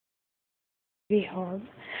Be home.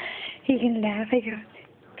 He can laugh. I go,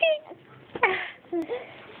 beep. Boop.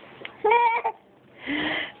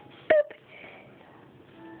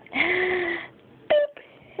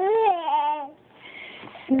 Boop.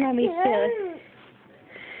 Mommy fill.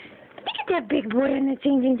 Look at that big boy on the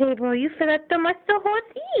changing table. You fill out almost the whole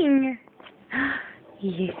thing.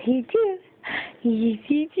 Yes, you do. Yes,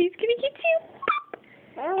 he's gonna get you.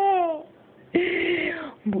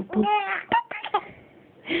 Boop, boop, boop.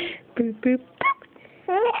 Boop, boop, boop.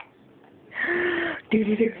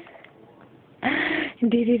 Do-do-do.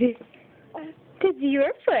 Do-do-do. This is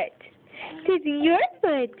your foot. This is your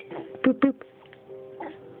foot. Boop, boop.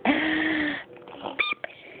 Beep.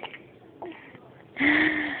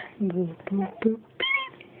 Boop, boop, boop.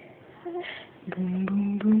 Boom,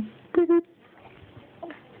 boom, boom. Boop, boop.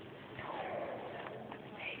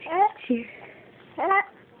 Here.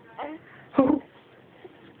 Oh.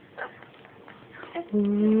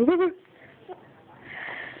 Ooh.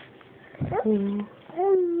 Ooh.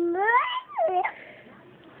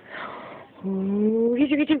 Ooh. Get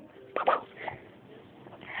you.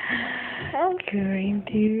 Going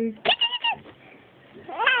to get you.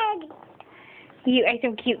 You are so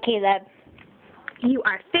cute, Caleb. You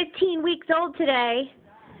are 15 weeks old today.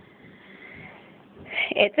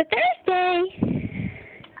 It's a Thursday.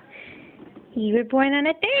 You were born on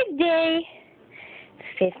a Thursday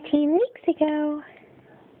 15 weeks ago.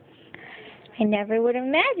 I never would have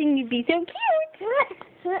imagined you'd be so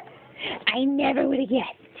cute. I never would have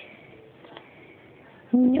guessed.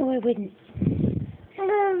 No, I wouldn't.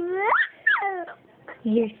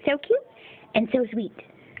 You're so cute and so sweet.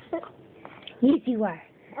 Yes, you are.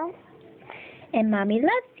 And Mommy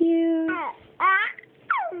loves you.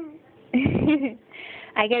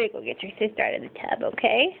 I gotta go get your sister out of the tub,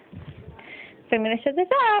 okay? So I'm gonna shut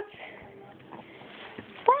this off.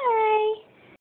 Bye.